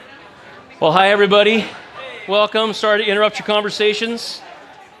Well, hi, everybody. Welcome. Sorry to interrupt your conversations.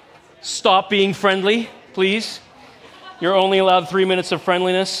 Stop being friendly, please. You're only allowed 3 minutes of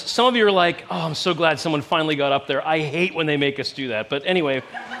friendliness. Some of you are like, oh, I'm so glad someone finally got up there. I hate when they make us do that. But anyway,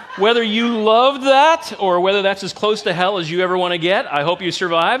 whether you loved that or whether that's as close to hell as you ever want to get, I hope you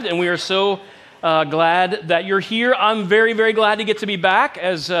survived. And we are so glad that you're here. I'm very, very glad to get to be back,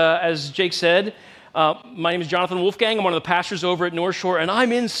 as Jake said. My name is Jonathan Wolfgang. I'm one of the pastors over at North Shore, and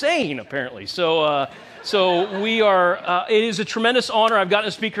I'm insane, apparently. So we are, it is a tremendous honor. I've gotten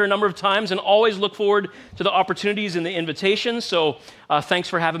to speak here a number of times and always look forward to the opportunities and the invitations. So thanks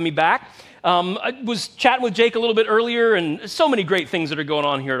for having me back. I was chatting with Jake a little bit earlier, and so many great things that are going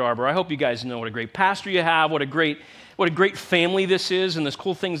on here at Arbor. I hope you guys know what a great pastor you have, what a great family this is, and there's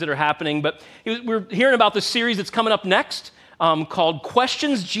cool things that are happening. But we're hearing about this series that's coming up next. Called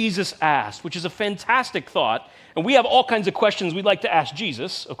Questions Jesus Asked, which is a fantastic thought. And we have all kinds of questions we'd like to ask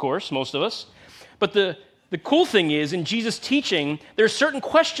Jesus, of course, most of us. But the cool thing is, in Jesus' teaching, there are certain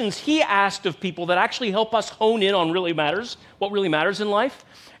questions he asked of people that actually help us hone in on what really matters in life.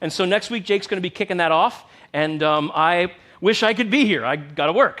 And so next week, Jake's going to be kicking that off. And I wish I could be here. I got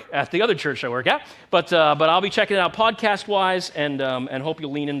to work at the other church I work at. But I'll be checking it out podcast-wise and hope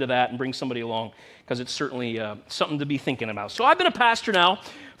you'll lean into that and bring somebody along, because it's certainly something to be thinking about. So I've been a pastor now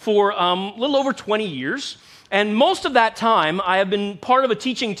for a little over 20 years, and most of that time I have been part of a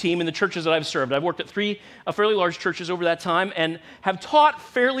teaching team in the churches that I've served. I've worked at three fairly large churches over that time and have taught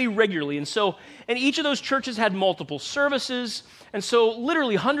fairly regularly. And each of those churches had multiple services, and so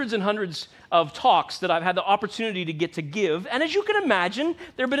literally hundreds and hundreds of talks that I've had the opportunity to get to give. And as you can imagine,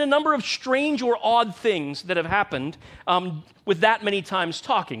 there have been a number of strange or odd things that have happened with that many times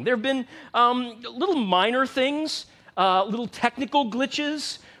talking. There have been little minor things, little technical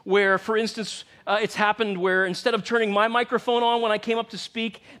glitches where, for instance, it's happened where instead of turning my microphone on when I came up to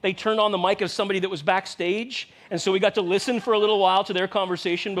speak, they turned on the mic of somebody that was backstage. And so we got to listen for a little while to their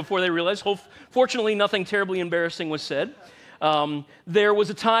conversation before they realized. Fortunately, nothing terribly embarrassing was said. There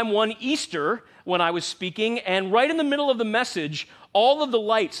was a time one Easter when I was speaking, and right in the middle of the message, all of the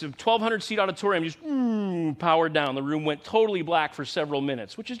lights of 1,200-seat auditorium just powered down. The room went totally black for several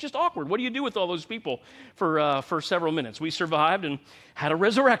minutes, which is just awkward. What do you do with all those people for several minutes? We survived and had a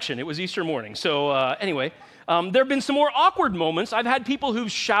resurrection. It was Easter morning. So anyway, there have been some more awkward moments. I've had people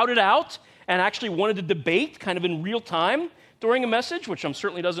who've shouted out and actually wanted to debate kind of in real time during a message, which I'm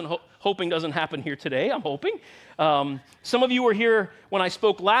certainly hoping doesn't happen here today. I'm hoping. Some of you were here when I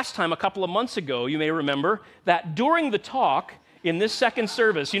spoke last time a couple of months ago. You may remember that during the talk in this second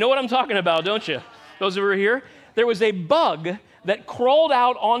service, you know what I'm talking about, don't you? Those who were here, there was a bug that crawled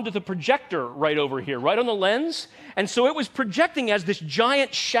out onto the projector right over here, right on the lens. And so it was projecting as this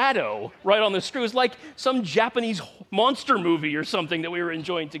giant shadow right on the screen. It was like some Japanese monster movie or something that we were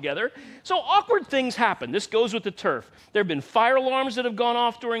enjoying together. So awkward things happen. This goes with the turf. There have been fire alarms that have gone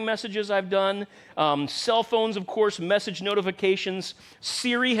off during messages I've done. Cell phones, of course, message notifications.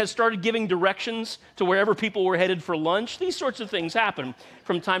 Siri has started giving directions to wherever people were headed for lunch. These sorts of things happen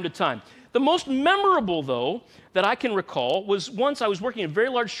from time to time. The most memorable, though, that I can recall was once I was working in a very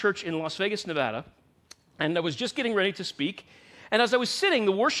large church in Las Vegas, Nevada, and I was just getting ready to speak. And as I was sitting,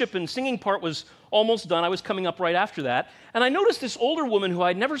 the worship and singing part was almost done. I was coming up right after that. And I noticed this older woman who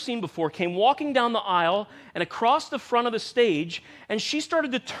I'd never seen before came walking down the aisle and across the front of the stage, and she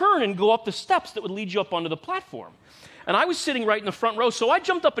started to turn and go up the steps that would lead you up onto the platform. And I was sitting right in the front row, so I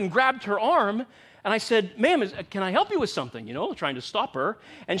jumped up and grabbed her arm, and I said, ma'am, can I help you with something? Trying to stop her.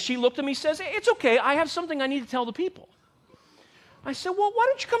 And she looked at me and says, it's okay, I have something I need to tell the people. I said, well, why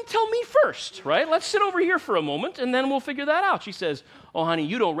don't you come tell me first, right? Let's sit over here for a moment, and then we'll figure that out. She says, oh, honey,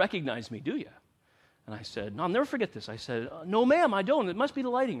 you don't recognize me, do you? And I said, no, I'll never forget this. I said, no, ma'am, I don't. It must be the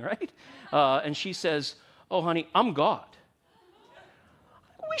lighting, right? And she says, oh, honey, I'm God.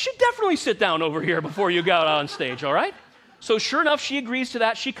 We should definitely sit down over here before you go out on stage, all right? So sure enough, she agrees to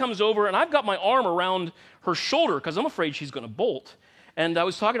that. She comes over, and I've got my arm around her shoulder because I'm afraid she's going to bolt. And I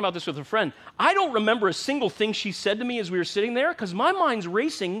was talking about this with a friend. I don't remember a single thing she said to me as we were sitting there because my mind's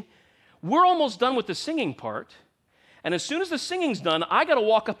racing. We're almost done with the singing part. And as soon as the singing's done, I got to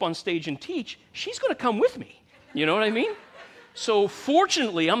walk up on stage and teach. She's going to come with me. You know what I mean? So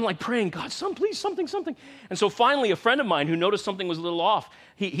fortunately, I'm like praying, God, please, something. And so finally, a friend of mine who noticed something was a little off,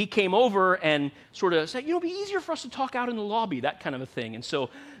 he came over and sort of said, it'd be easier for us to talk out in the lobby, that kind of a thing. And so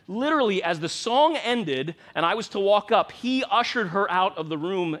literally, as the song ended and I was to walk up, he ushered her out of the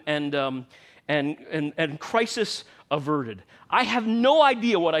room and and crisis averted. I have no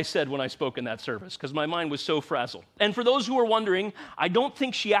idea what I said when I spoke in that service because my mind was so frazzled. And for those who are wondering, I don't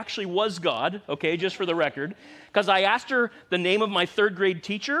think she actually was God, okay, just for the record, because I asked her the name of my third grade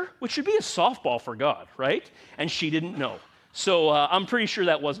teacher, which should be a softball for God, right? And she didn't know. So I'm pretty sure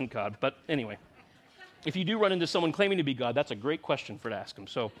that wasn't God. But anyway, if you do run into someone claiming to be God, that's a great question to ask them.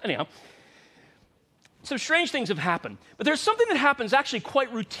 So anyhow, some strange things have happened. But there's something that happens actually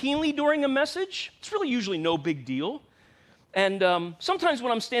quite routinely during a message. It's really usually no big deal. And sometimes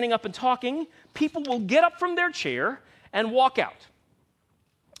when I'm standing up and talking, people will get up from their chair and walk out.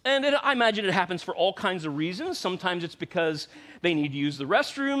 And I imagine it happens for all kinds of reasons. Sometimes it's because they need to use the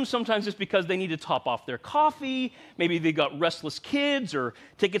restroom. Sometimes it's because they need to top off their coffee. Maybe they got restless kids or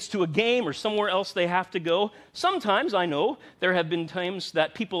tickets to a game or somewhere else they have to go. Sometimes, I know, there have been times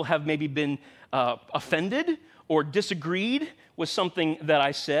that people have maybe been offended or disagreed with something that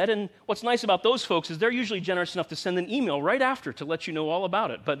I said. And what's nice about those folks is they're usually generous enough to send an email right after to let you know all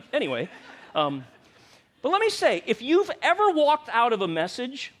about it. But anyway, but let me say, if you've ever walked out of a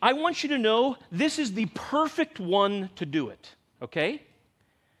message, I want you to know this is the perfect one to do it, okay?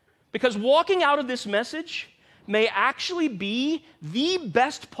 Because walking out of this message may actually be the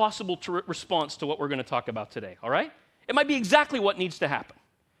best possible response to what we're going to talk about today, all right? It might be exactly what needs to happen.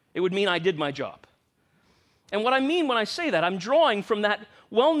 It would mean I did my job. And what I mean when I say that, I'm drawing from that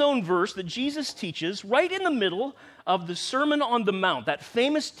well-known verse that Jesus teaches right in the middle of the Sermon on the Mount, that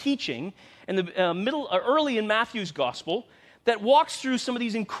famous teaching in the early in Matthew's gospel that walks through some of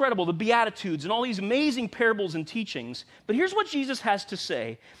these incredible, the Beatitudes and all these amazing parables and teachings. But here's what Jesus has to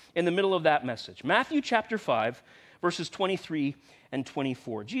say in the middle of that message. Matthew chapter 5, verses 23 and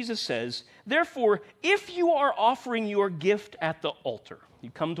 24. Jesus says, "Therefore, if you are offering your gift at the altar," you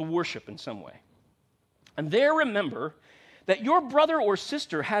come to worship in some way, "and there remember that your brother or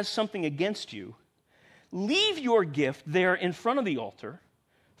sister has something against you, leave your gift there in front of the altar.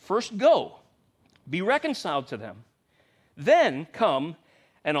 First go, be reconciled to them, then come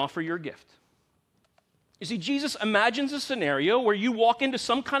and offer your gift." You see, Jesus imagines a scenario where you walk into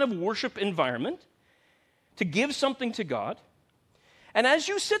some kind of worship environment to give something to God, and as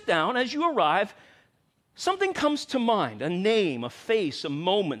you sit down, as you arrive, something comes to mind, a name, a face, a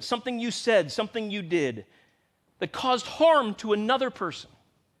moment, something you said, something you did that caused harm to another person.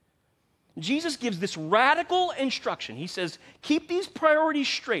 Jesus gives this radical instruction. He says, keep these priorities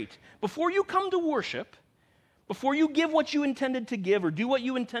straight. Before you come to worship, before you give what you intended to give or do what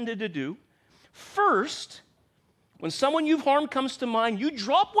you intended to do, first, when someone you've harmed comes to mind, you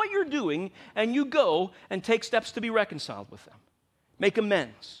drop what you're doing and you go and take steps to be reconciled with them. Make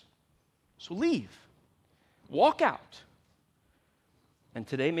amends. So leave. Walk out. And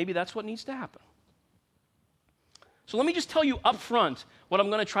today, maybe that's what needs to happen. So let me just tell you up front what I'm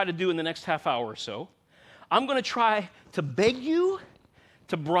going to try to do in the next half hour or so. I'm going to try to beg you,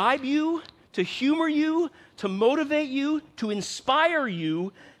 to bribe you, to humor you, to motivate you, to inspire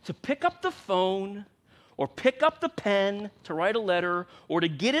you to pick up the phone or pick up the pen to write a letter or to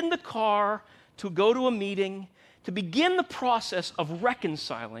get in the car to go to a meeting, to begin the process of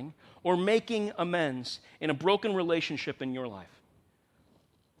reconciling or making amends in a broken relationship in your life.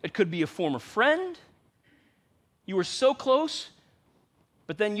 It could be a former friend. You were so close,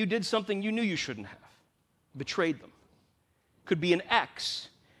 but then you did something you knew you shouldn't have. Betrayed them. Could be an ex.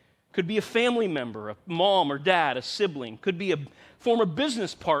 Could be a family member, a mom or dad, a sibling. Could be a former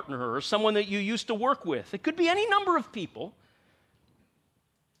business partner or someone that you used to work with. It could be any number of people.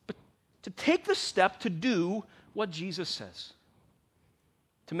 But to take the step to do what Jesus says.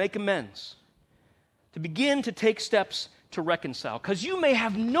 To make amends. To begin to take steps to reconcile. Because you may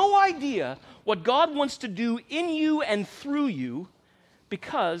have no idea what God wants to do in you and through you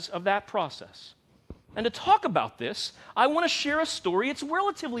because of that process. And to talk about this, I want to share a story. It's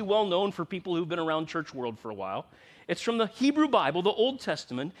relatively well known for people who've been around church world for a while. It's from the Hebrew Bible, the Old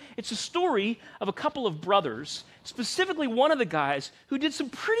Testament. It's a story of a couple of brothers, specifically one of the guys who did some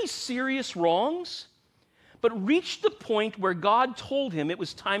pretty serious wrongs, but reached the point where God told him it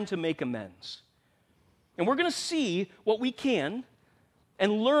was time to make amends. And we're going to see what we can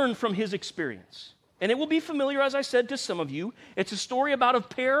and learn from his experience. And it will be familiar, as I said, to some of you. It's a story about a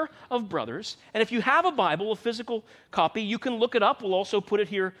pair of brothers. And if you have a Bible, a physical copy, you can look it up. We'll also put it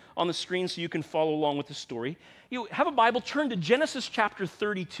here on the screen so you can follow along with the story. You have a Bible, turn to Genesis chapter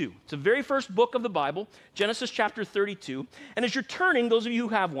 32. It's the very first book of the Bible, Genesis chapter 32. And as you're turning, those of you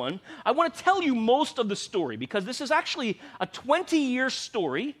who have one, I want to tell you most of the story because this is actually a 20-year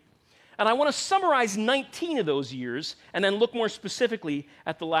story. And I want to summarize 19 of those years and then look more specifically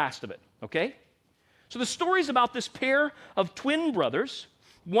at the last of it, okay? So the story is about this pair of twin brothers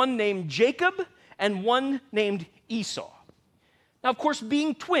one named Jacob and one named Esau. Now, of course,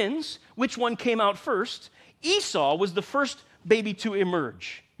 being twins, which one came out first? Esau was the first baby to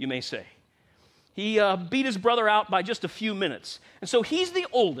emerge, you may say. He beat his brother out by just a few minutes. And so he's the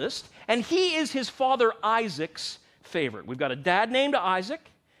oldest, and he is his father Isaac's favorite. We've got a dad named Isaac.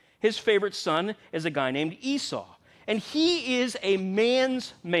 His favorite son is a guy named Esau. And he is a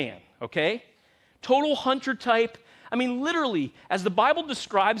man's man, okay? Total hunter type. I mean, literally, as the Bible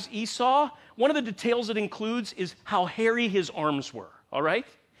describes Esau, one of the details it includes is how hairy his arms were, all right?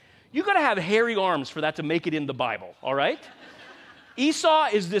 You got to have hairy arms for that to make it in the Bible, all right? Esau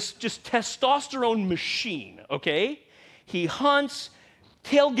is this just testosterone machine, okay? He hunts,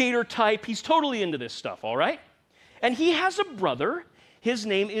 tailgater type. He's totally into this stuff, all right? And he has a brother. His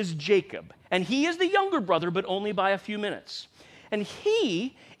name is Jacob. And he is the younger brother, but only by a few minutes. And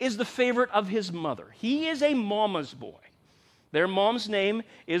he is the favorite of his mother. He is a mama's boy. Their mom's name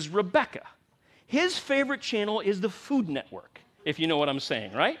is Rebecca. His favorite channel is the Food Network, if you know what I'm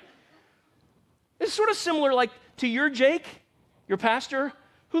saying, right? It's sort of similar like to your Jake, your pastor,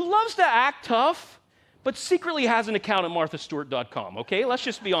 who loves to act tough, but secretly has an account at marthastewart.com, okay? Let's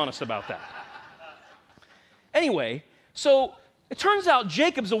just be honest about that. Anyway, so it turns out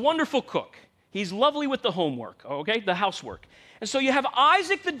Jacob's a wonderful cook. He's lovely with the homework, okay, the housework. And so you have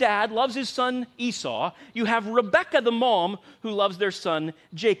Isaac, the dad, loves his son Esau. You have Rebecca, the mom, who loves their son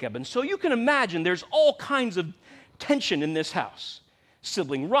Jacob. And so you can imagine there's all kinds of tension in this house.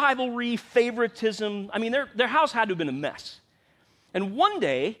 Sibling rivalry, favoritism. I mean, their house had to have been a mess. And one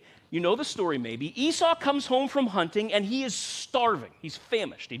day, you know the story maybe, Esau comes home from hunting and he is starving. He's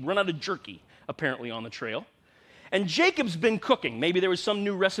famished. He'd run out of jerky, apparently, on the trail. And Jacob's been cooking. Maybe there was some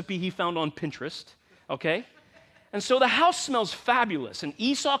new recipe he found on Pinterest, okay? And so the house smells fabulous, and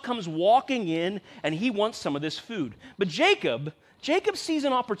Esau comes walking in, and he wants some of this food. But Jacob sees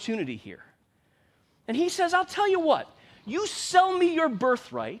an opportunity here. And he says, I'll tell you what, you sell me your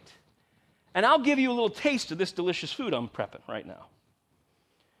birthright, and I'll give you a little taste of this delicious food I'm prepping right now.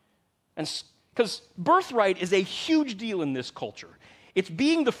 And because birthright is a huge deal in this culture. It's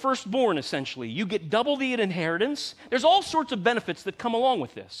being the firstborn, essentially. You get double the inheritance. There's all sorts of benefits that come along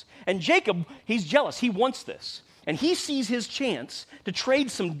with this. And Jacob, he's jealous. He wants this. And he sees his chance to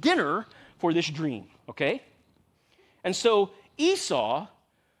trade some dinner for this dream, okay? And so Esau,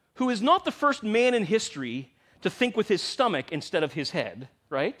 who is not the first man in history to think with his stomach instead of his head,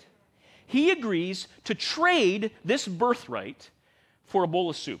 right? He agrees to trade this birthright for a bowl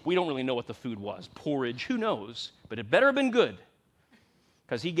of soup. We don't really know what the food was. Porridge, who knows? But it better have been good,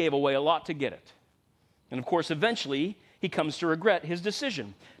 because he gave away a lot to get it. And of course, eventually, he comes to regret his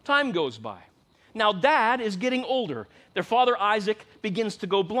decision. Time goes by. Now, dad is getting older. Their father, Isaac, begins to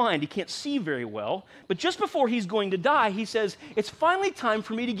go blind. He can't see very well. But just before he's going to die, he says, it's finally time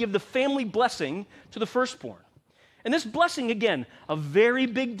for me to give the family blessing to the firstborn. And this blessing, again, a very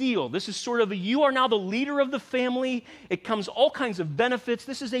big deal. This is sort of you are now the leader of the family. It comes all kinds of benefits.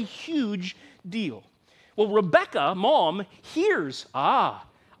 This is a huge deal. Well, Rebecca, mom, hears,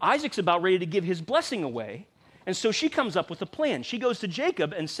 Isaac's about ready to give his blessing away. And so she comes up with a plan. She goes to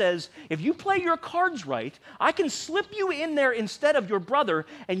Jacob and says, if you play your cards right, I can slip you in there instead of your brother,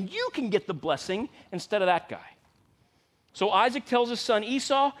 and you can get the blessing instead of that guy. So Isaac tells his son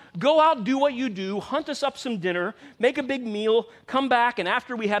Esau, go out, do what you do, hunt us up some dinner, make a big meal, come back, and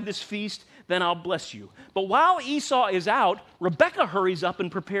after we have this feast, then I'll bless you. But while Esau is out, Rebecca hurries up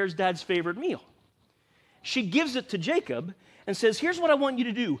and prepares dad's favorite meal. She gives it to Jacob and says, here's what I want you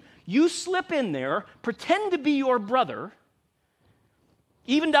to do. You slip in there, pretend to be your brother,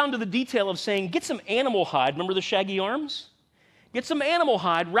 even down to the detail of saying, get some animal hide. Remember the shaggy arms? Get some animal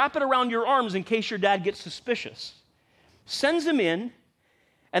hide, wrap it around your arms in case your dad gets suspicious. Sends him in,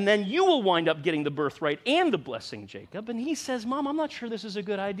 and then you will wind up getting the birthright and the blessing, Jacob. And he says, Mom, I'm not sure this is a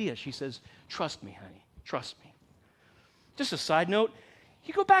good idea. She says, trust me, honey, trust me. Just a side note,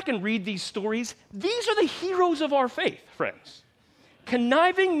 you go back and read these stories, these are the heroes of our faith, friends.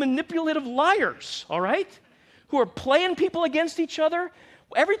 Conniving, manipulative liars, all right? Who are playing people against each other.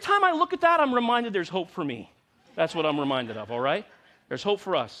 Every time I look at that, I'm reminded there's hope for me. That's what I'm reminded of, all right? There's hope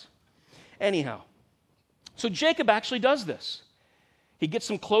for us. Anyhow, so Jacob actually does this. He gets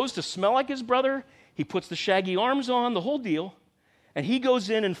some clothes to smell like his brother. He puts the shaggy arms on, the whole deal. And he goes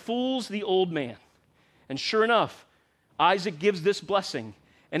in and fools the old man. And sure enough, Isaac gives this blessing.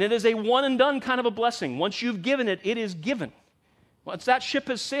 And it is a one and done kind of a blessing. Once you've given it, it is given. Once that ship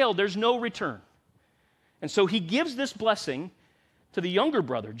has sailed, there's no return. And so he gives this blessing to the younger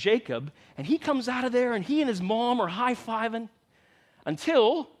brother, Jacob, and he comes out of there and he and his mom are high-fiving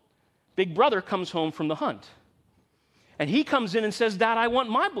until big brother comes home from the hunt. And he comes in and says, Dad, I want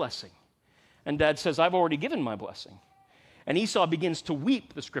my blessing. And Dad says, I've already given my blessing. And Esau begins to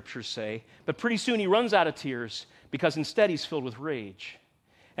weep, the scriptures say, but pretty soon he runs out of tears because instead he's filled with rage.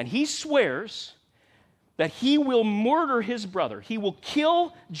 And he swears that he will murder his brother. He will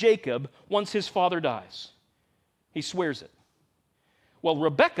kill Jacob once his father dies. He swears it. Well,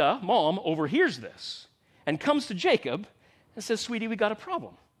 Rebekah, mom, overhears this and comes to Jacob and says, sweetie, we got a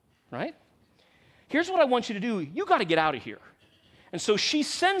problem, right? Here's what I want you to do. You got to get out of here. And so she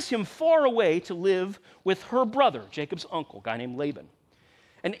sends him far away to live with her brother, Jacob's uncle, a guy named Laban.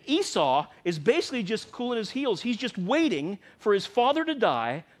 And Esau is basically just cooling his heels. He's just waiting for his father to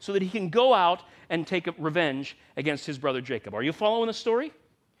die so that he can go out and take revenge against his brother Jacob. Are you following the story?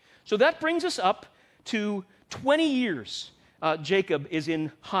 So that brings us up to 20 years. Jacob is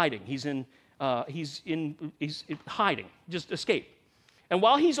in hiding. He's in hiding, just escape. And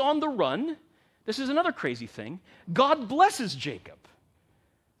while he's on the run, this is another crazy thing, God blesses Jacob.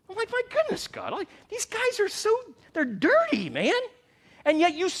 I'm like, my goodness, God, these guys are they're dirty, man. And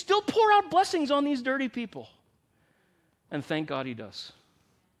yet you still pour out blessings on these dirty people. And thank God he does.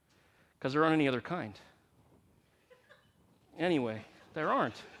 Because there aren't any other kind. Anyway, there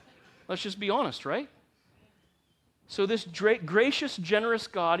aren't. Let's just be honest, right? So this gracious, generous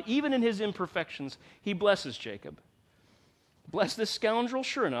God, even in his imperfections, he blesses Jacob. Bless this scoundrel,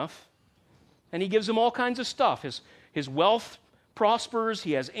 sure enough. And he gives him all kinds of stuff. His wealth prospers.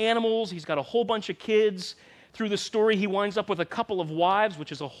 He has animals. He's got a whole bunch of kids. Through the story, he winds up with a couple of wives,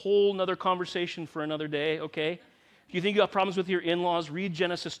 which is a whole nother conversation for another day, okay? If you think you got problems with your in-laws, read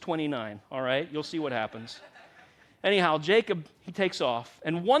Genesis 29, all right? You'll see what happens. Anyhow, Jacob, he takes off.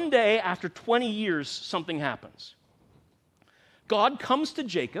 And one day, after 20 years, something happens. God comes to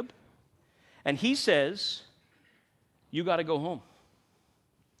Jacob, and he says, you got to go home.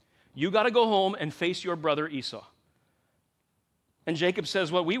 You got to go home and face your brother Esau. And Jacob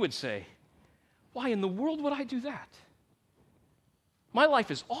says what we would say, why in the world would I do that? My life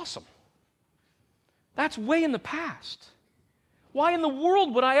is awesome. That's way in the past. Why in the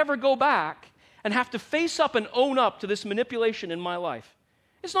world would I ever go back and have to face up and own up to this manipulation in my life?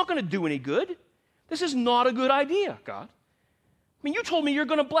 It's not going to do any good. This is not a good idea, God. I mean, you told me you're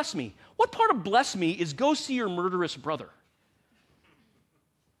going to bless me. What part of bless me is go see your murderous brother?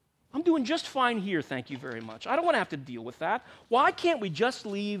 I'm doing just fine here, thank you very much. I don't want to have to deal with that. Why can't we just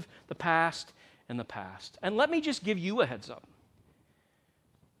leave the past in the past? And let me just give you a heads up.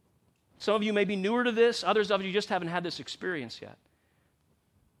 Some of you may be newer to this, others of you just haven't had this experience yet.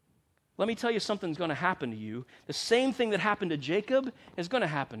 Let me tell you something's going to happen to you. The same thing that happened to Jacob is going to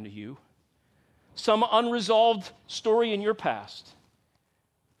happen to you. Some unresolved story in your past.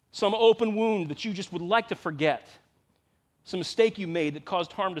 Some open wound that you just would like to forget. Some mistake you made that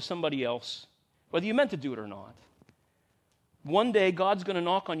caused harm to somebody else, whether you meant to do it or not. One day, God's going to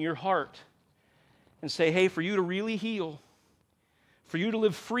knock on your heart and say, hey, for you to really heal, for you to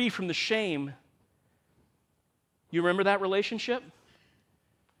live free from the shame, you remember that relationship?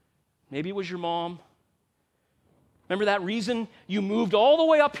 Maybe it was your mom. Remember that reason you moved all the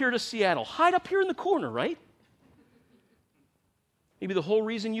way up here to Seattle? Hide up here in the corner, right? Maybe the whole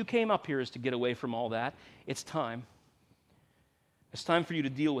reason you came up here is to get away from all that. It's time. It's time for you to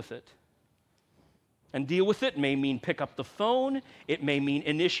deal with it. And deal with it may mean pick up the phone. It may mean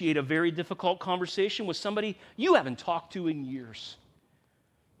initiate a very difficult conversation with somebody you haven't talked to in years.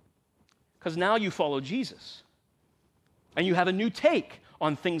 Because now you follow Jesus. And you have a new take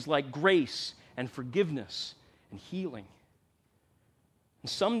on things like grace and forgiveness and healing. And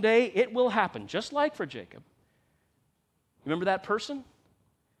someday it will happen, just like for Jacob. Remember that person?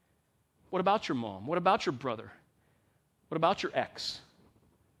 What about your mom? What about your brother? What about your ex?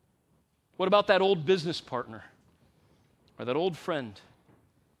 What about that old business partner or that old friend?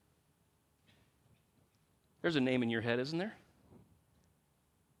 There's a name in your head, isn't there?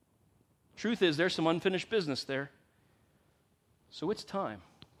 Truth is, there's some unfinished business there. So it's time.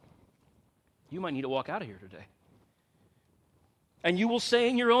 You might need to walk out of here today. And you will say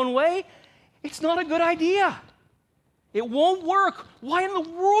in your own way, it's not a good idea. It won't work. Why in the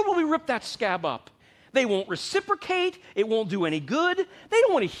world will we rip that scab up? They won't reciprocate. It won't do any good. They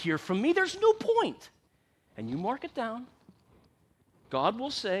don't want to hear from me. There's no point. And you mark it down. God will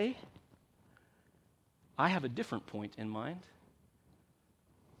say, I have a different point in mind.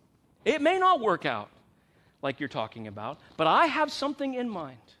 It may not work out like you're talking about, but I have something in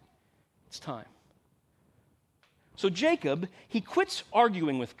mind. It's time. So Jacob, he quits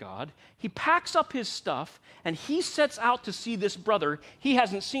arguing with God. He packs up his stuff, and he sets out to see this brother he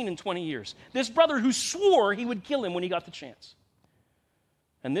hasn't seen in 20 years. This brother who swore he would kill him when he got the chance.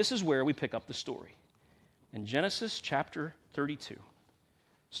 And this is where we pick up the story. In Genesis chapter 32,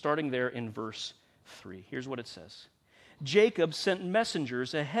 starting there in verse 3. Here's what it says. Jacob sent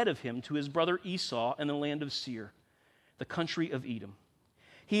messengers ahead of him to his brother Esau in the land of Seir, the country of Edom.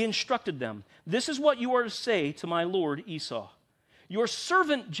 He instructed them, "This is what you are to say to my lord Esau. Your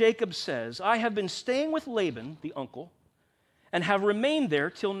servant Jacob says, I have been staying with Laban, the uncle, and have remained there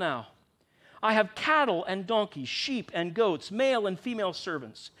till now. I have cattle and donkeys, sheep and goats, male and female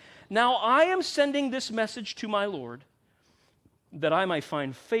servants. Now I am sending this message to my lord, that I might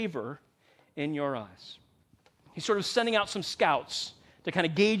find favor in your eyes." He's sort of sending out some scouts to kind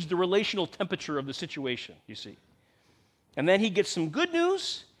of gauge the relational temperature of the situation, you see. And then he gets some good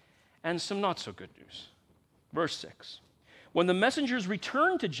news and some not so good news. Verse 6. When the messengers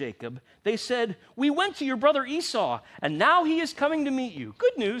returned to Jacob, they said, "We went to your brother Esau, and now he is coming to meet you."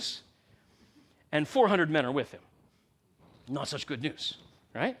 Good news. And 400 men are with him. Not such good news,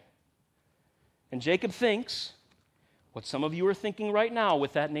 right? And Jacob thinks what some of you are thinking right now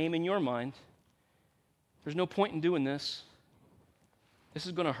with that name in your mind. There's no point in doing this. This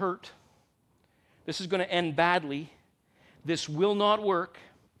is going to hurt. This is going to end badly. This will not work.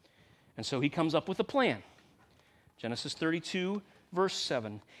 And so he comes up with a plan. Genesis 32, verse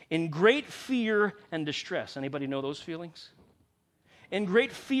 7. In great fear and distress. Anybody know those feelings? In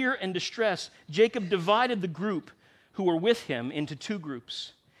great fear and distress, Jacob divided the group who were with him into two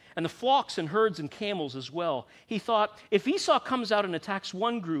groups, and the flocks and herds and camels as well. He thought, if Esau comes out and attacks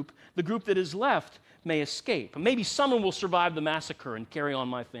one group, the group that is left may escape. Maybe someone will survive the massacre and carry on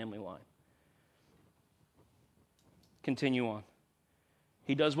my family line. Continue on.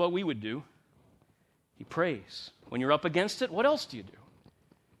 He does what we would do. He prays. When you're up against it, what else do you do?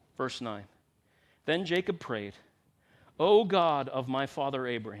 Verse 9. Then Jacob prayed, "O God of my father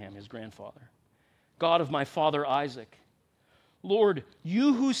Abraham," his grandfather, "God of my father Isaac, Lord,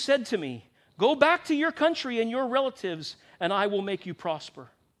 you who said to me, 'Go back to your country and your relatives, and I will make you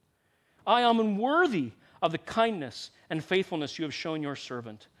prosper.' I am unworthy of the kindness and faithfulness you have shown your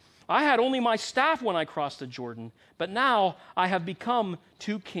servant. I had only my staff when I crossed the Jordan, but now I have become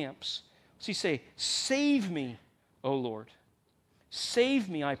two camps." What's he say? "Save me, O Lord. Save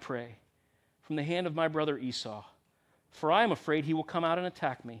me, I pray, from the hand of my brother Esau, for I am afraid he will come out and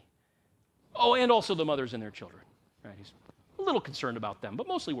attack me." Oh, and also the mothers and their children. Right? He's a little concerned about them, but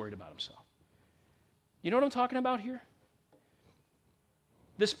mostly worried about himself. You know what I'm talking about here?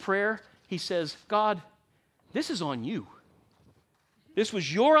 This prayer, he says, "God, this is on you. This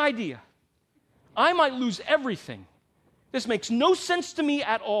was your idea. I might lose everything. This makes no sense to me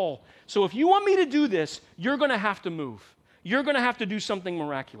at all. So if you want me to do this, you're going to have to move. You're going to have to do something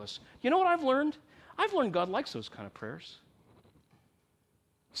miraculous." You know what I've learned? I've learned God likes those kind of prayers.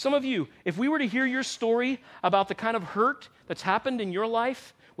 Some of you, if we were to hear your story about the kind of hurt that's happened in your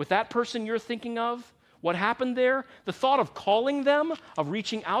life with that person you're thinking of, what happened there, the thought of calling them, of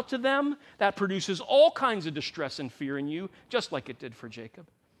reaching out to them, that produces all kinds of distress and fear in you, just like it did for Jacob.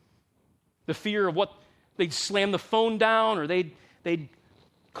 The fear of what they'd slam the phone down, or they'd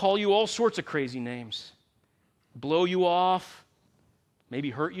call you all sorts of crazy names, blow you off, maybe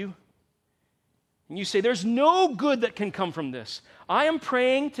hurt you. And you say, "There's no good that can come from this." I am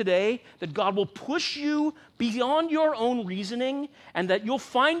praying today that God will push you beyond your own reasoning, and that you'll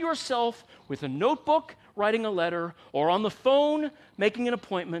find yourself with a notebook writing a letter, or on the phone making an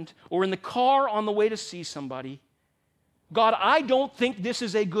appointment, or in the car on the way to see somebody. "God, I don't think this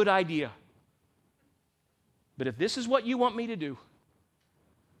is a good idea. But if this is what you want me to do,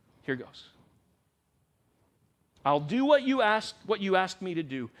 here goes. I'll do what you asked me to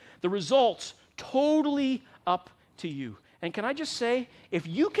do. The results, totally up to you." And can I just say, if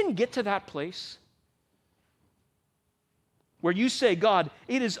you can get to that place where you say, "God,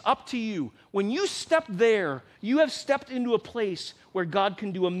 it is up to you," when you step there, you have stepped into a place where God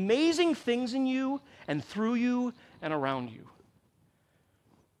can do amazing things in you and through you and around you.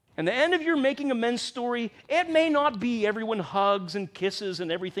 And the end of your making amends story, it may not be everyone hugs and kisses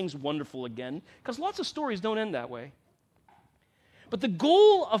and everything's wonderful again, because lots of stories don't end that way. But the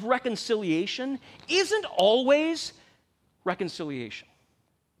goal of reconciliation isn't always reconciliation.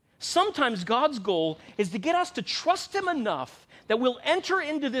 Sometimes God's goal is to get us to trust Him enough that we'll enter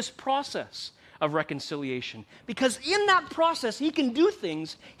into this process of reconciliation. Because in that process, He can do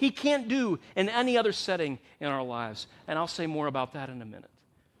things He can't do in any other setting in our lives. And I'll say more about that in a minute.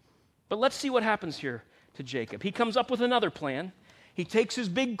 But let's see what happens here to Jacob. He comes up with another plan. He takes his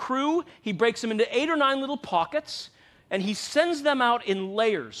big crew, he breaks them into 8 or 9 little pockets, and he sends them out in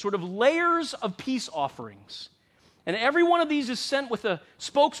layers, sort of layers of peace offerings. And every one of these is sent with a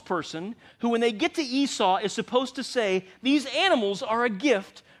spokesperson who, when they get to Esau, is supposed to say, "These animals are a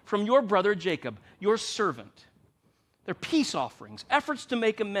gift from your brother Jacob, your servant. They're peace offerings, efforts to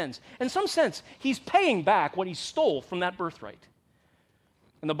make amends. In some sense, he's paying back what he stole from that birthright.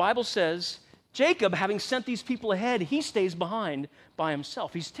 And the Bible says, Jacob, having sent these people ahead, he stays behind by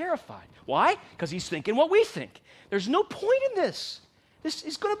himself. He's terrified. Why? Because he's thinking what we think. There's no point in this. This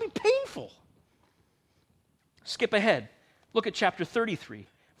is going to be painful. Skip ahead. Look at chapter 33,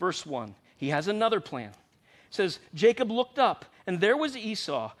 verse 1. He has another plan. It says, Jacob looked up, and there was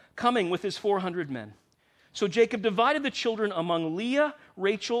Esau coming with his 400 men. So Jacob divided the children among Leah,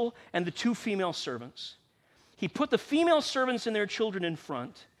 Rachel, and the 2 female servants. He put the female servants and their children in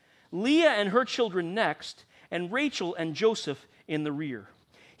front, Leah and her children next, and Rachel and Joseph in the rear.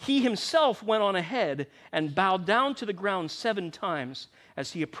 He himself went on ahead and bowed down to the ground 7 times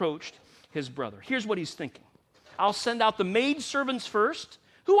as he approached his brother. Here's what he's thinking. I'll send out the maid servants first,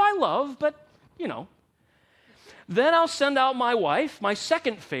 who I love, but, you know. Then I'll send out my wife, my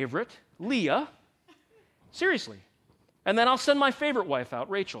second favorite, Leah. Seriously. And then I'll send my favorite wife out,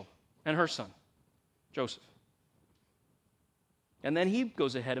 Rachel, and her son, Joseph. And then he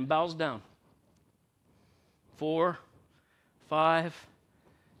goes ahead and bows down. 4, 5,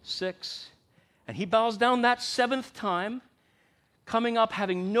 6. And he bows down that 7th time, coming up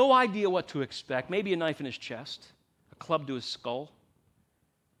having no idea what to expect, maybe a knife in his chest, a club to his skull.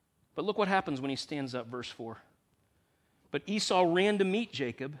 But look what happens when he stands up, verse 4. But Esau ran to meet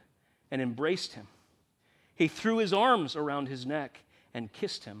Jacob and embraced him. He threw his arms around his neck and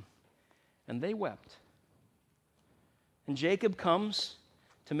kissed him, and they wept. And Jacob comes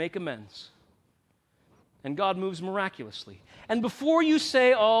to make amends. And God moves miraculously. And before you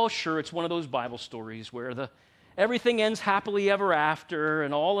say, oh, sure, it's one of those Bible stories where everything ends happily ever after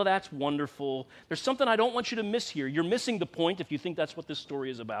and all of that's wonderful, there's something I don't want you to miss here. You're missing the point if you think that's what this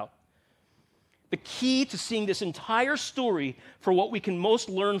story is about. The key to seeing this entire story for what we can most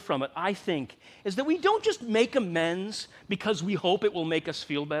learn from it, I think, is that we don't just make amends because we hope it will make us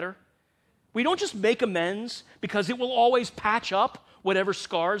feel better. We don't just make amends because it will always patch up whatever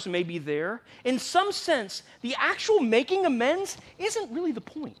scars may be there. In some sense, the actual making amends isn't really the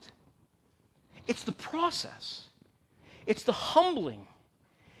point. It's the process. It's the humbling.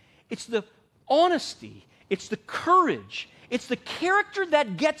 It's the honesty. It's the courage. It's the character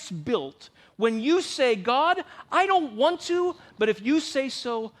that gets built when you say, God, I don't want to, but if you say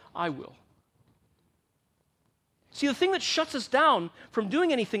so, I will. See, the thing that shuts us down from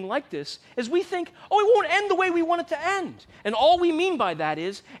doing anything like this is we think, oh, it won't end the way we want it to end. And all we mean by that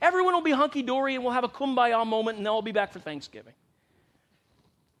is everyone will be hunky-dory and we'll have a kumbaya moment and then I'll be back for Thanksgiving.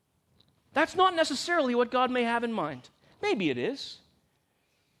 That's not necessarily what God may have in mind. Maybe it is.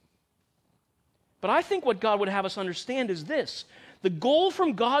 But I think what God would have us understand is this. The goal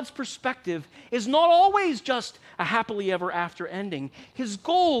from God's perspective is not always just a happily ever after ending. His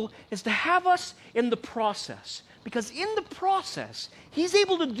goal is to have us in the process. Because in the process, He's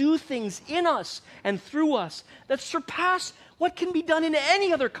able to do things in us and through us that surpass what can be done in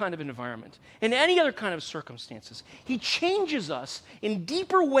any other kind of environment, in any other kind of circumstances. He changes us in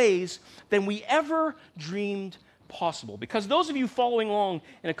deeper ways than we ever dreamed possible. Because those of you following along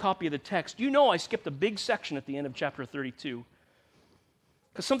in a copy of the text, you know I skipped a big section at the end of chapter 32.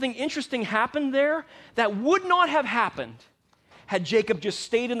 Because something interesting happened there that would not have happened had Jacob just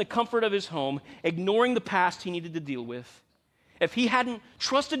stayed in the comfort of his home, ignoring the past he needed to deal with. If he hadn't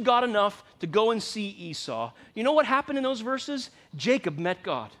trusted God enough to go and see Esau, you know what happened in those verses? Jacob met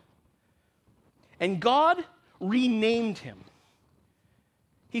God. And God renamed him.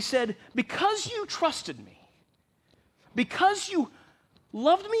 He said, because you trusted me, because you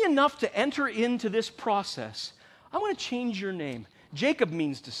loved me enough to enter into this process, I'm going to change your name. Jacob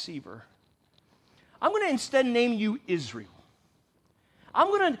means deceiver. I'm going to instead name you Israel.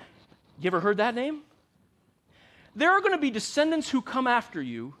 You ever heard that name? There are going to be descendants who come after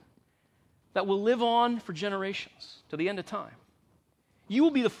you that will live on for generations to the end of time. You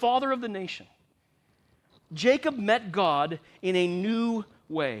will be the father of the nation. Jacob met God in a new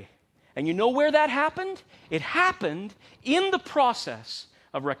way. And you know where that happened? It happened in the process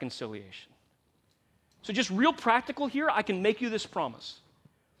of reconciliation. So just real practical here, I can make you this promise.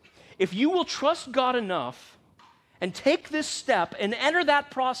 If you will trust God enough and take this step and enter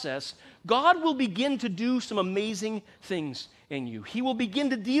that process, God will begin to do some amazing things in you. He will begin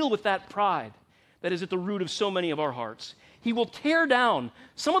to deal with that pride that is at the root of so many of our hearts. He will tear down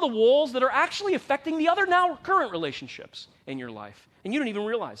some of the walls that are actually affecting the other now current relationships in your life, and you don't even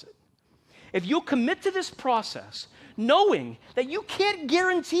realize it. If you'll commit to this process, knowing that you can't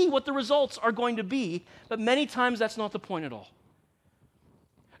guarantee what the results are going to be, but many times that's not the point at all.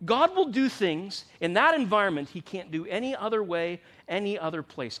 God will do things in that environment he can't do any other way, any other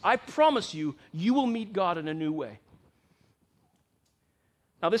place. I promise you, you will meet God in a new way.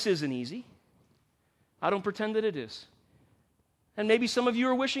 Now, this isn't easy. I don't pretend that it is. And maybe some of you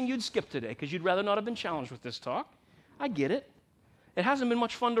are wishing you'd skip today because you'd rather not have been challenged with this talk. I get it. It hasn't been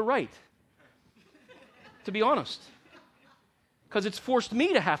much fun to write, to be honest, because it's forced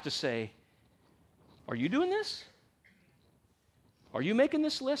me to have to say, are you doing this? Are you making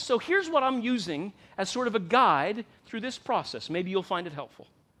this list? So here's what I'm using as sort of a guide through this process. Maybe you'll find it helpful.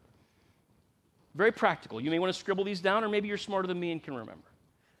 Very practical. You may want to scribble these down, or maybe you're smarter than me and can remember.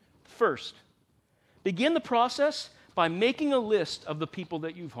 First, begin the process by making a list of the people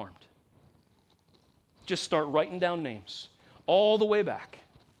that you've harmed. Just start writing down names all the way back.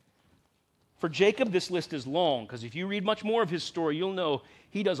 For Jacob, this list is long, because if you read much more of his story, you'll know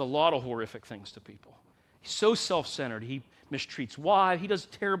he does a lot of horrific things to people. He's so self-centered. He mistreats wives. He does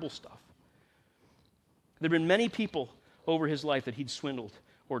terrible stuff. There have been many people over his life that he'd swindled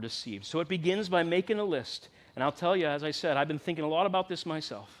or deceived. So it begins by making a list. And I'll tell you, as I said, I've been thinking a lot about this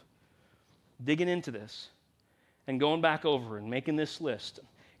myself, digging into this and going back over and making this list.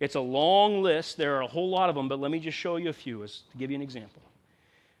 It's a long list. There are a whole lot of them, but let me just show you a few to give you an example.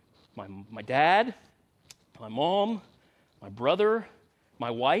 My dad, my mom, my brother, my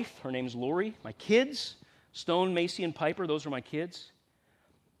wife, her name's Lori, my kids, Stone, Macy, and Piper, those are my kids.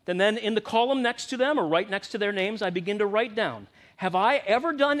 Then in the column next to them, or right next to their names, I begin to write down, have I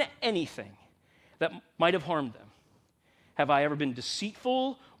ever done anything that might have harmed them? Have I ever been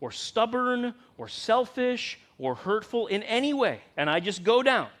deceitful or stubborn or selfish or hurtful in any way? And I just go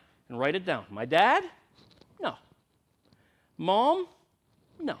down and write it down. My dad? No. Mom?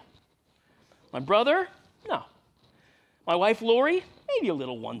 No. My brother? No. My wife, Lori? Maybe a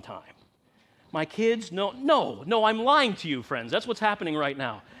little one time. My kids? No, I'm lying to you, friends. That's what's happening right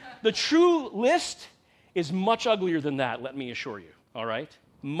now. The true list is much uglier than that, let me assure you, all right?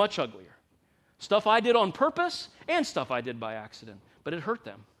 Much uglier. Stuff I did on purpose and stuff I did by accident, but it hurt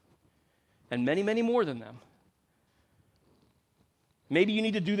them. And many, many more than them. Maybe you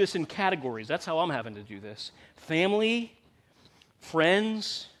need to do this in categories. That's how I'm having to do this. Family,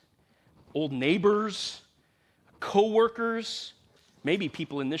 friends, old neighbors, co-workers, maybe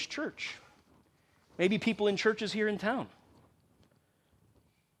people in this church, maybe people in churches here in town.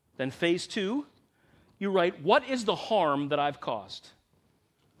 Then phase 2, you write, what is the harm that I've caused?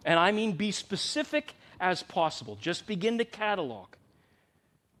 And I mean be specific as possible. Just begin to catalog.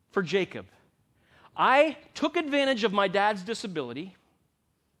 For Jacob, I took advantage of my dad's disability,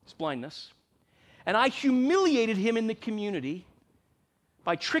 his blindness, and I humiliated him in the community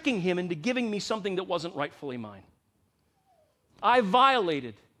by tricking him into giving me something that wasn't rightfully mine. I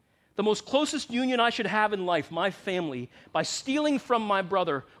violated the most closest union I should have in life, my family, by stealing from my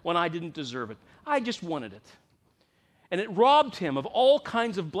brother when I didn't deserve it. I just wanted it. And it robbed him of all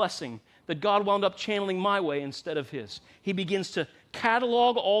kinds of blessing that God wound up channeling my way instead of his. He begins to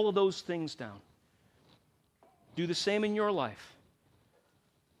catalog all of those things down. Do the same in your life.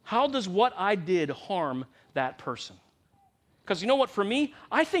 How does what I did harm that person? Because you know what, for me,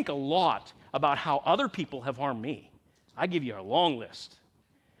 I think a lot about how other people have harmed me. I give you a long list.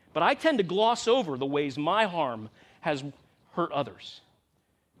 But I tend to gloss over the ways my harm has hurt others.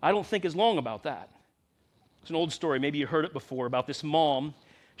 I don't think as long about that. It's an old story, maybe you heard it before, about this mom.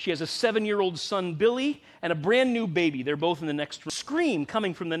 She has a 7-year-old son, Billy, and a brand new baby. They're both in the next room. Scream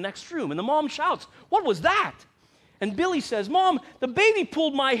coming from the next room, and the mom shouts, "What was that?" And Billy says, "Mom, the baby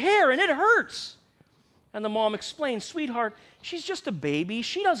pulled my hair and it hurts." And the mom explains, "Sweetheart, she's just a baby.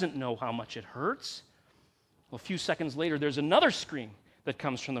 She doesn't know how much it hurts." Well, a few seconds later, there's another scream that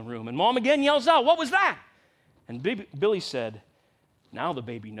comes from the room, and mom again yells out, "What was that?" And Billy said, "Now the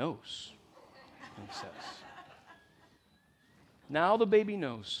baby knows," he says. Now the baby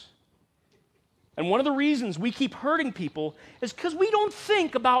knows. And one of the reasons we keep hurting people is because we don't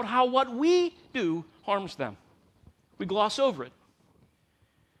think about how what we do harms them. We gloss over it.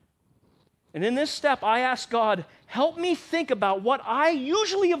 And in this step, I ask God, help me think about what I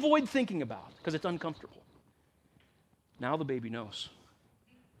usually avoid thinking about because it's uncomfortable. Now the baby knows.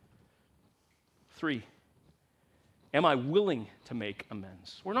 3, am I willing to make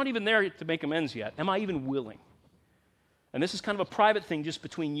amends? We're not even there to make amends yet. Am I even willing? And this is kind of a private thing just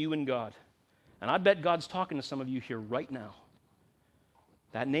between you and God. And I bet God's talking to some of you here right now.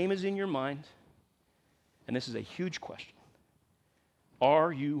 That name is in your mind, and this is a huge question.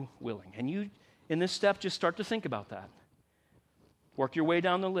 Are you willing? And you, in this step, just start to think about that. Work your way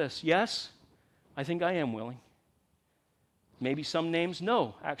down the list. Yes, I think I am willing. Maybe some names,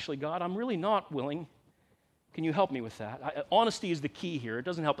 no, actually, God, I'm really not willing. Can you help me with that? Honesty is the key here. It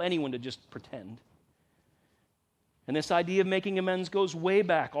doesn't help anyone to just pretend. And this idea of making amends goes way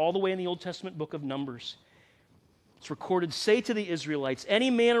back, all the way in the Old Testament book of Numbers. It's recorded, "Say to the Israelites, any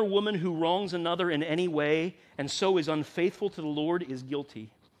man or woman who wrongs another in any way and so is unfaithful to the Lord is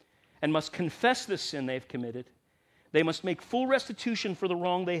guilty and must confess the sin they've committed. They must make full restitution for the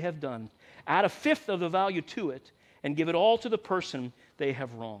wrong they have done, add a fifth of the value to it, and give it all to the person they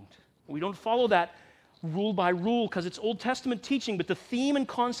have wronged." We don't follow that rule by rule because it's Old Testament teaching, but the theme and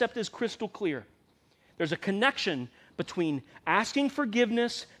concept is crystal clear. There's a connection between asking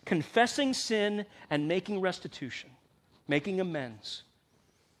forgiveness, confessing sin, and making restitution, making amends.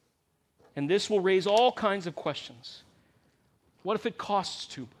 And this will raise all kinds of questions. What if it costs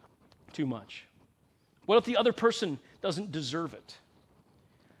too much? What if the other person doesn't deserve it?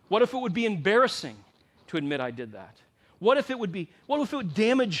 What if it would be embarrassing to admit I did that? What if it would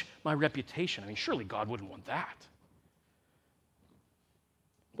damage my reputation? I mean, surely God wouldn't want that.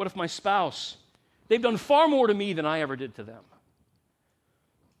 What if my spouse, they've done far more to me than I ever did to them?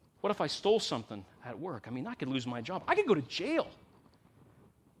 What if I stole something at work? I mean, I could lose my job. I could go to jail.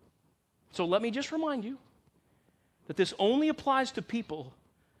 So let me just remind you that this only applies to people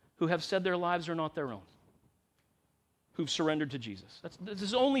who have said their lives are not their own, who've surrendered to Jesus. This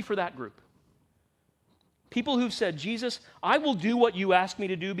is only for that group. People who've said, "Jesus, I will do what you ask me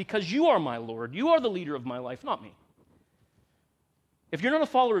to do because you are my Lord. You are the leader of my life, not me." If you're not a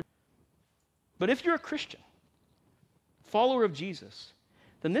follower, but if you're a Christian, follower of Jesus,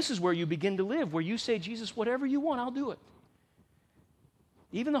 then this is where you begin to live, where you say, "Jesus, whatever you want, I'll do it."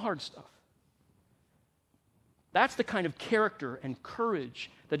 Even the hard stuff. That's the kind of character and courage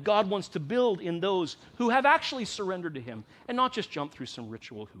that God wants to build in those who have actually surrendered to Him and not just jump through some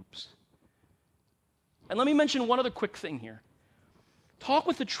ritual hoops. And let me mention one other quick thing here. Talk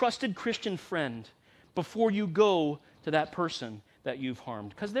with a trusted Christian friend before you go to that person that you've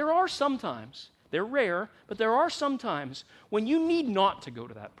harmed. Because there are some times, they're rare, but there are some times when you need not to go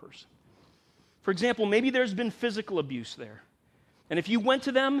to that person. For example, maybe there's been physical abuse there. And if you went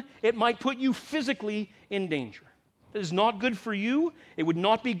to them, it might put you physically in danger. That is not good for you. It would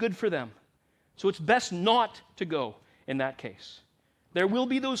not be good for them. So it's best not to go in that case. There will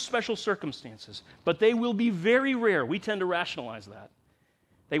be those special circumstances, but they will be very rare. We tend to rationalize that.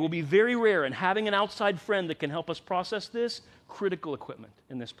 They will be very rare, and having an outside friend that can help us process this, critical equipment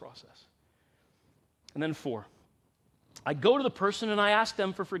in this process. And then 4, I go to the person and I ask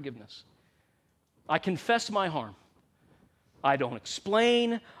them for forgiveness. I confess my harm. I don't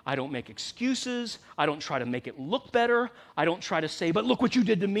explain. I don't make excuses. I don't try to make it look better. I don't try to say, "But look what you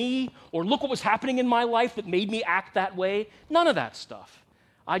did to me," or "Look what was happening in my life that made me act that way." None of that stuff.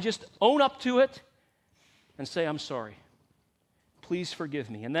 I just own up to it and say, "I'm sorry. Please forgive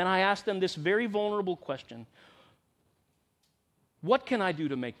me." And then I ask them this very vulnerable question: what can I do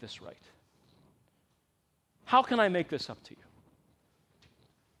to make this right? How can I make this up to you?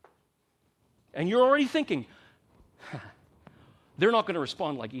 And you're already thinking, they're not going to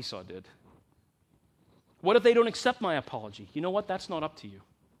respond like Esau did. What if they don't accept my apology? You know what? That's not up to you.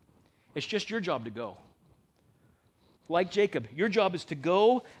 It's just your job to go. Like Jacob, your job is to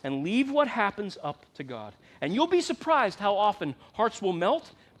go and leave what happens up to God. And you'll be surprised how often hearts will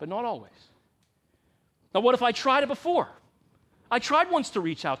melt, but not always. Now, what if I tried it before? I tried once to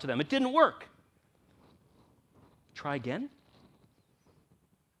reach out to them. It didn't work. Try again?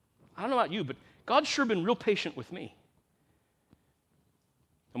 I don't know about you, but God's sure been real patient with me.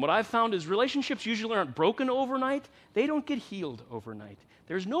 And what I've found is relationships usually aren't broken overnight. They don't get healed overnight.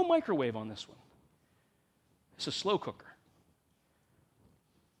 There's no microwave on this one. It's a slow cooker.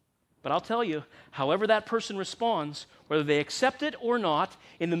 But I'll tell you, however that person responds, whether they accept it or not,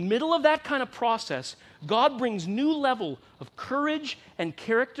 in the middle of that kind of process, God brings new level of courage and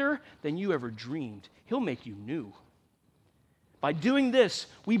character than you ever dreamed. He'll make you new. By doing this,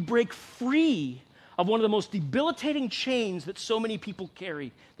 we break free of one of the most debilitating chains that so many people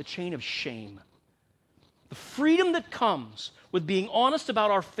carry, the chain of shame. The freedom that comes with being honest about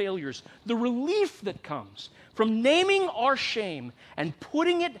our failures, the relief that comes from naming our shame and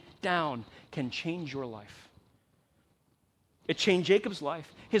putting it down can change your life. It changed Jacob's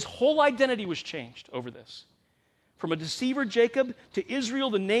life. His whole identity was changed over this. From a deceiver Jacob to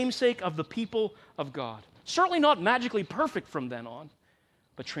Israel, the namesake of the people of God. Certainly not magically perfect from then on,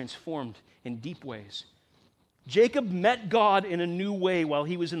 but transformed in deep ways. Jacob met God in a new way while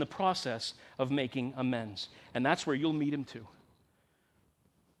he was in the process of making amends. And that's where you'll meet him too.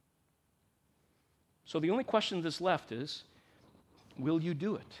 So the only question that's left is, will you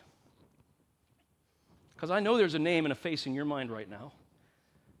do it? Because I know there's a name and a face in your mind right now.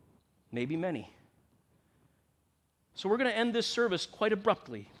 Maybe many. So we're going to end this service quite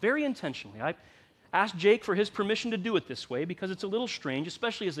abruptly, very intentionally. I asked Jake for his permission to do it this way because it's a little strange,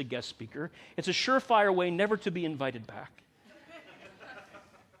 especially as a guest speaker. It's a surefire way never to be invited back.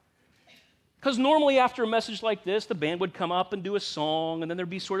 Because normally after a message like this, the band would come up and do a song, and then there'd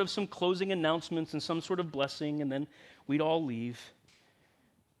be sort of some closing announcements and some sort of blessing, and then we'd all leave.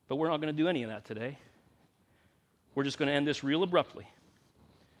 But we're not going to do any of that today. We're just going to end this real abruptly.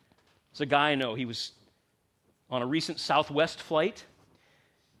 There's a guy I know, he was on a recent Southwest flight,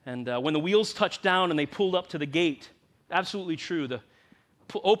 and when the wheels touched down and they pulled up to the gate, absolutely true,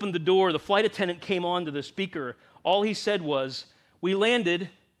 opened the door, the flight attendant came on to the speaker. All he said was, "We landed,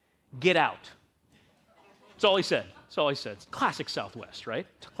 get out." That's all he said. That's all he said. It's classic Southwest, right?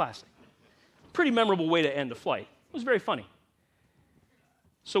 It's classic. Pretty memorable way to end a flight. It was very funny.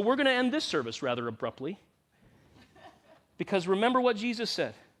 So we're going to end this service rather abruptly because remember what Jesus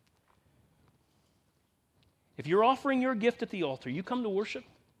said. If you're offering your gift at the altar, you come to worship,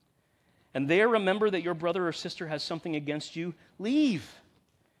 and there remember that your brother or sister has something against you, leave.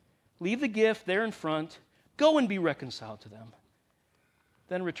 Leave the gift there in front. Go and be reconciled to them.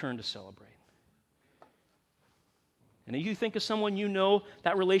 Then return to celebrate. And if you think of someone you know,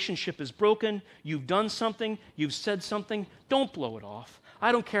 that relationship is broken, you've done something, you've said something, don't blow it off.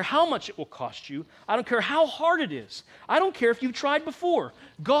 I don't care how much it will cost you. I don't care how hard it is. I don't care if you've tried before.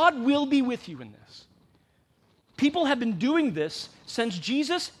 God will be with you in this. People have been doing this since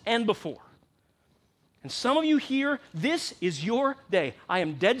Jesus and before. And some of you here, this is your day. I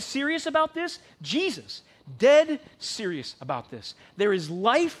am dead serious about this. Jesus, dead serious about this. There is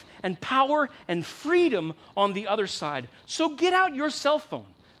life and power and freedom on the other side. So get out your cell phone,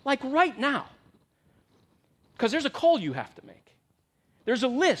 like right now. Because there's a call you have to make. There's a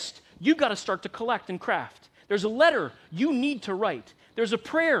list you've got to start to collect and craft. There's a letter you need to write. There's a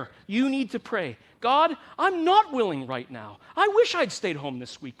prayer you need to pray. God, I'm not willing right now. I wish I'd stayed home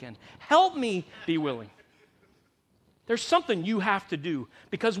this weekend. Help me be willing. There's something you have to do.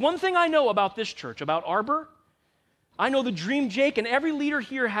 Because one thing I know about this church, about Arbor, I know the dream Jake and every leader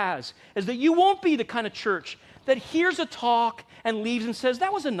here has, is that you won't be the kind of church that hears a talk and leaves and says,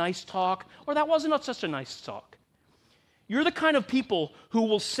 that was a nice talk, or that wasn't such a nice talk. You're the kind of people who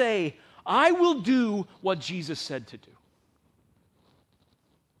will say, I will do what Jesus said to do.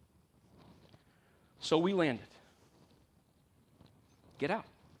 So we landed. Get out.